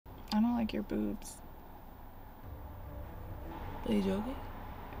I don't like your boobs. Are you joking?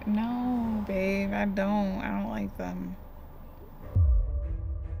 No, babe, I don't like them.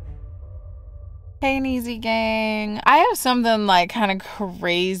 Hey, Easy Gang. I have something like kind of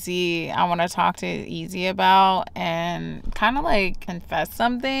crazy I want to talk to Easy about and kind of like confess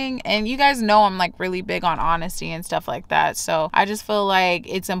something. And you guys know I'm like really big on honesty and stuff like that. So I just feel like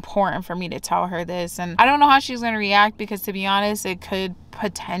it's important for me to tell her this. And I don't know how she's going to react because, to be honest, it could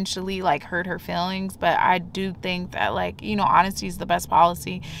potentially like hurt her feelings, but I do think that, like, you know, honesty is the best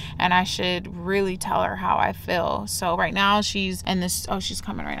policy and I should really tell her how I feel. So right now she's in this, oh, she's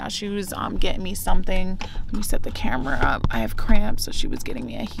coming right now. She was getting me something. Let me set the camera up. I have cramps, so she was getting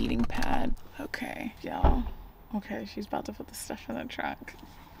me a heating pad. Okay, y'all. Okay, she's about to put the stuff in the trunk.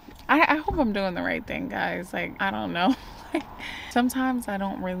 I hope I'm doing the right thing, guys. Like, I don't know. Sometimes I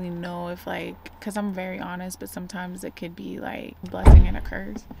don't really know if, like, because I'm very honest, but sometimes it could be like a blessing and a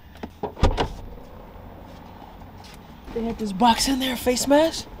curse. They had this box in there, face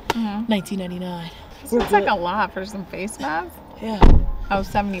mask. $19.99. It's like a lot for some face masks. Yeah. Oh,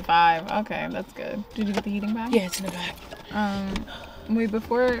 $75. Okay, that's good. Did you get the heating pad? Yeah, it's in the back. Wait,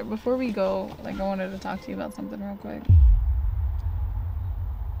 before we go, like, I wanted to talk to you about something real quick.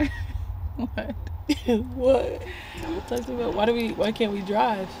 What? What? Talk to me about why can't we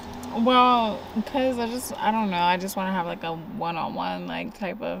drive? Well, because I don't know. I just want to have like a one-on-one like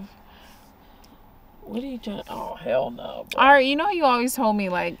type of. What are you trying? Oh, hell no. Bro. All right, you know you always told me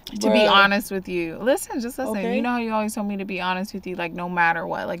like to be honest with you. Listen. Okay. You know how you always told me to be honest with you, like no matter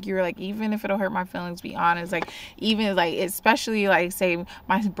what. Like you're like, even if it'll hurt my feelings, be honest. Like even like, especially like say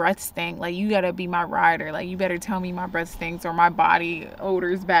my breath stink, like you gotta be my rider. Like you better tell me my breath stinks or my body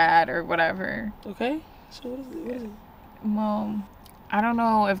odor's bad or whatever. Okay. So what is it? Well, I don't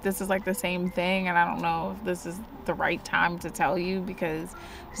know if this is like the same thing, and I don't know if this is the right time to tell you because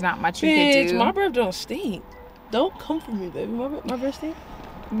there's not much you can do. My breath don't stink. Don't come for me, baby. My breath stink?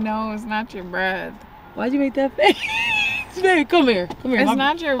 No, it's not your breath. Why'd you make that face? Baby, come here. It's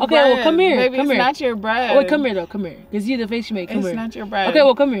not your breath. Okay, well, come here. Baby, come it's here. not your breath. Oh, wait, come here, though. Come here. Because you the face you make. Come here. It's not your breath. Okay,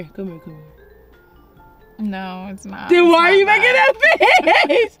 well, come here. Come here. No, it's not. Then why are you making that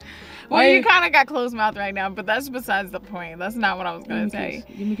face? Well, you kind of got closed mouth right now, but that's besides the point. That's not what I was going to say.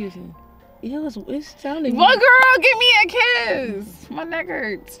 Give me a kiss. Yeah, it's sounding. Well, girl, give me a kiss. My neck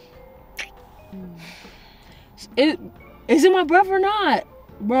hurts. Is it my breath or not?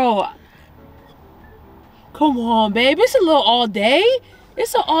 Bro. Come on, baby. It's a little all day.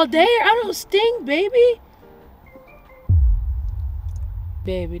 It's an all day. I don't stink, baby.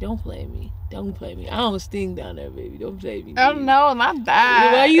 Baby, don't play me. Don't play me. I don't sting down there, baby. Don't play me. Oh, no, not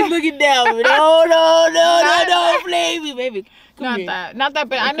that. Why are you looking down? No, don't play me, baby. Not that,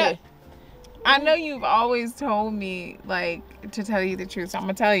 but okay. I know you've always told me, like, to tell you the truth, so I'm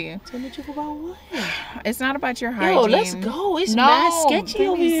going to tell you. Tell me the truth about what? It's not about your hygiene. Yo, let's go. It's mad sketchy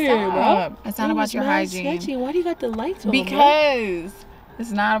over here, bro. It's not about your hygiene. Sketchy. Why do you got the lights on, because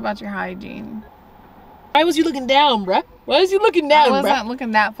it's not about your hygiene. Why was you looking down, bruh? Why was you looking down, bruh? I wasn't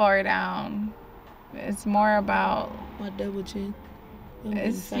looking that far down. It's more about my double chin.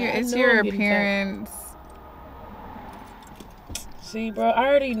 It's your appearance. See, bro, I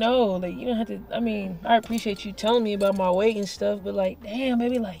already know. Like, you don't have to. I mean, I appreciate you telling me about my weight and stuff, but like, damn,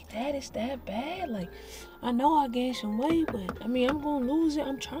 baby, like that is that bad. Like, I know I gained some weight, but I mean, I'm gonna lose it.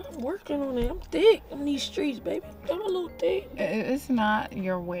 I'm working on it. I'm thick on these streets, baby. I'm a little thick. It's not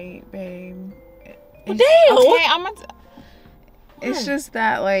your weight, babe. Well, damn. Okay, it's just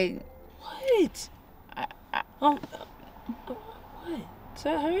that, like. What? What?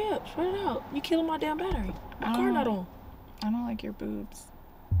 So hurry up, spread it out. You killing my damn battery. My car not on. I don't like your boobs.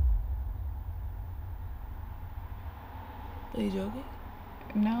 Are you joking?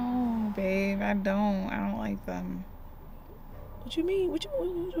 No, babe, I don't like them. What you mean? What you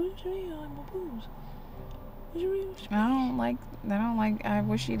mean? I like my boobs. What you mean? I don't like. I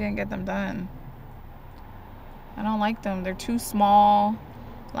wish you didn't get them done. I don't like them. They're too small.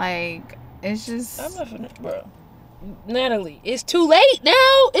 Like, it's just. I'm not finna, bro. Natalie, it's too late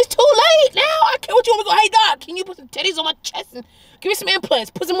now. It's too late now. I can't. What you want me to go? Hey, dog, can you put some titties on my chest and give me some implants?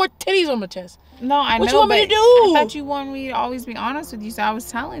 Put some more titties on my chest. No, I know. What you want me to do? I thought you wanted me to always be honest with you, so I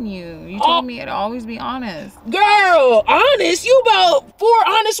was telling you. You told me to always be honest. Girl, honest? You about 4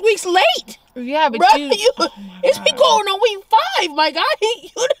 honest weeks late. Yeah, but it's been going on week 5, my guy.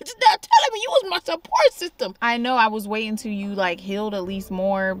 You're not telling me you was my support system. I know. I was waiting till you like healed at least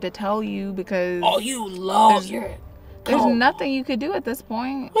more to tell you because. Oh, you love your. There's nothing you could do at this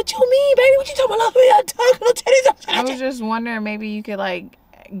point. What you mean, baby? What you talking about? I'm talking no titties. I was just wondering, maybe you could like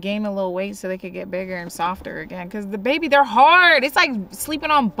gain a little weight so they could get bigger and softer again. Because the baby, they're hard. It's like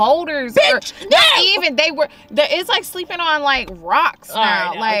sleeping on boulders. Bitch, It's like sleeping on like rocks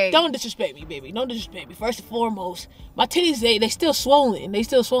now. Right, like, don't disrespect me, baby. Don't disrespect me. First and foremost, my titties, they still swollen. They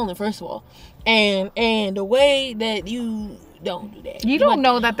still swollen, first of all. And the way that you don't do that. You don't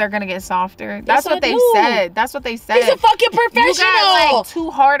know that they're gonna get softer. That's what they said. That's what they said. He's a fucking professional. You got like 2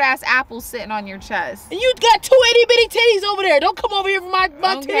 hard ass apples sitting on your chest. And you got 2 itty bitty titties over there. Don't come over here for my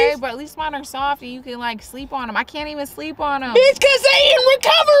titties. Okay, but at least mine are soft and you can like sleep on them. I can't even sleep on them. Bitch, cause they in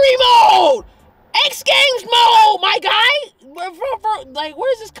recovery mode. X Games mode, my guy. Like,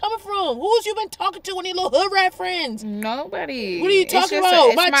 where's this coming from? Who's you been talking to? Any little hood rat friends? Nobody. What are you talking about?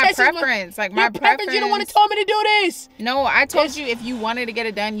 It's my preference. My preference. You don't want to tell me to do this. No, I told you if you wanted to get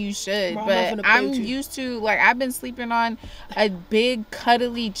it done, you should. Bro, but I'm used to, like, I've been sleeping on a big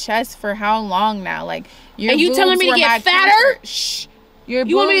cuddly chest for how long now? Like, and you telling me to get fatter? Shh.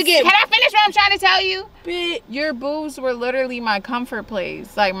 You want me to get? Can I finish what I'm trying to tell you? Bitch. Your boobs were literally my comfort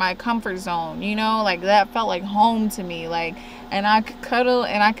place, like my comfort zone. You know, like that felt like home to me. Like, and I could cuddle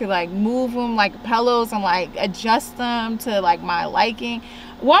and I could like move them like pillows and like adjust them to like my liking.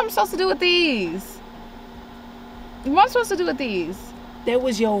 What am I supposed to do with these? What am I supposed to do with these? That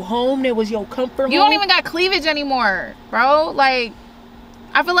was your home. That was your comfort home. You don't even got cleavage anymore, bro. Like,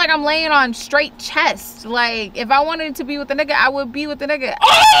 I feel like I'm laying on straight chest. Like, if I wanted to be with a nigga, I would be with the nigga.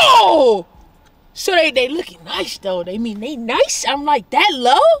 Oh! So they looking nice, though. They nice? I'm like, that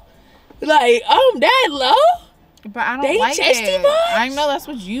low? Like, that low? But I don't like it. Vibes? I know that's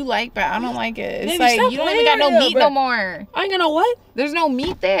what you like, but I don't like it. It's Baby, like, you don't even got no meat no more. I ain't got no what? There's no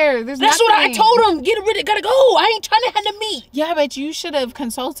meat there. That's nothing. What I told him. Get rid of it. Gotta go. I ain't trying to have the meat. Yeah, but you should have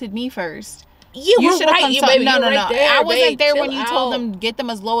consulted me first. You should have consulted. No. I wasn't there when you told them get them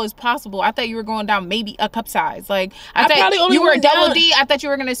as low as possible. I thought you were going down maybe a cup size. Like, I thought you were a double D. I thought you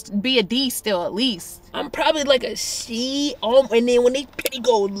were gonna be a D still at least. I'm probably like a C. And then when they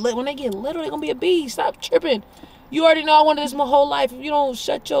when they get little, they gonna be a B. Stop tripping. You already know I wanted this my whole life. If you don't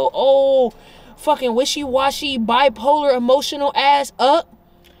shut your old fucking wishy-washy bipolar emotional ass up,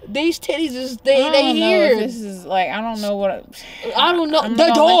 these titties is they here. This is like, I don't know what. I don't know. I'm the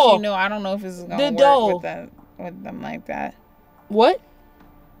gonna doll. let you know, I don't know if this is gonna work with them like that. What?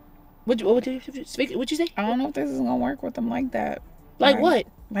 What you say? I don't know if this is gonna work with them like that. Like what?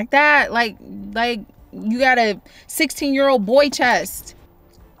 Like that. Like you got a 16-year-old boy chest.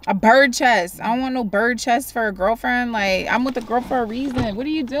 A bird chest. I don't want no bird chest for a girlfriend. Like, I'm with a girl for a reason. What are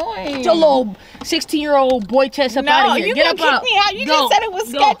you doing? Your little 16-year-old boy chest up out of here. You get kick me out. You just said it was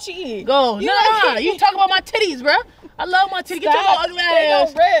sketchy. Go. No. You talk about my titties, bro. I love my titties. Get your ugly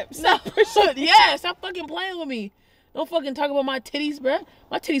ass. Rip. Yeah, stop fucking playing with me. Don't fucking talk about my titties, bro.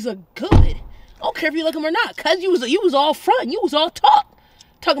 My titties look good. I don't care if you like them or not. Cause you was all front. You was all talk.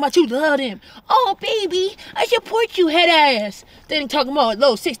 Talking about you love them. Oh, baby, I support you, head ass. Then talking about a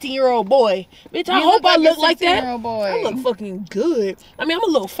little 16-year-old boy. Bitch, I hope I look like that. Boy. I look fucking good. I mean, I'm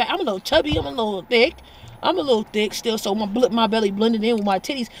a little fat. I'm a little chubby. I'm a little thick. I'm a little thick still, so my belly blended in with my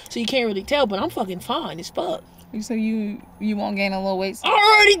titties, so you can't really tell, but I'm fucking fine as fuck. So you won't gain a little weight? I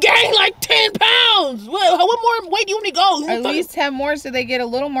already gained like 10 pounds. What more weight do you want me to go? At least 10 more so they get a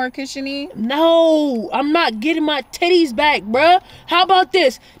little more cushiony? No, I'm not getting my titties back, bruh. How about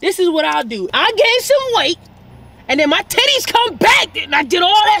this? This is what I'll do. I gain some weight, and then my titties come back, and I did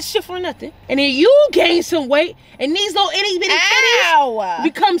all that shit for nothing. And then you gain some weight, and these little itty bitty titties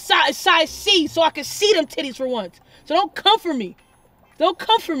become size C, so I can see them titties for once. So don't come for me. Don't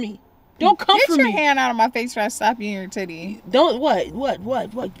come for me. Don't come for me. Get your hand out of my face trying to stop you in your titty. Don't what?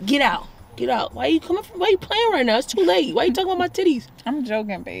 Get out. Get out. Why are you playing right now? It's too late. Why are you talking about my titties? I'm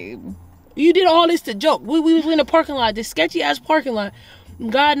joking, babe. You did all this to joke. We was in the parking lot, this sketchy ass parking lot.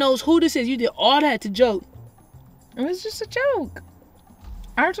 God knows who this is. You did all that to joke. It was just a joke.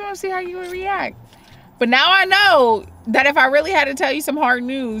 I just want to see how you would react. But now I know that if I really had to tell you some hard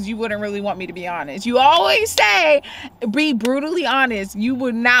news, you wouldn't really want me to be honest. You always say, be brutally honest. You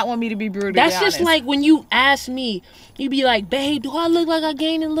would not want me to be brutally honest. That's just like when you ask me, you be like, babe, do I look like I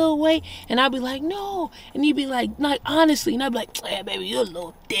gained a little weight? And I'll be like, no. And you be like, honestly. And I'll be like, yeah, baby, you're a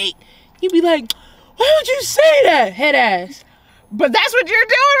little thick. You be like, why would you say that, head ass? But that's what you're doing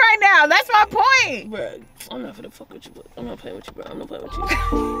right now. That's my point. Bro, I'm not finna fuck with you, bro. I'm not playing with you, bro. I'm not playing with you. I'm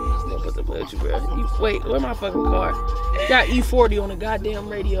not finna play with you, bro. Wait, where's my fucking car? Got E40 on the goddamn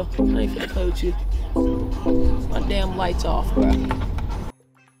radio. I ain't finna play with you. My damn lights off, bro.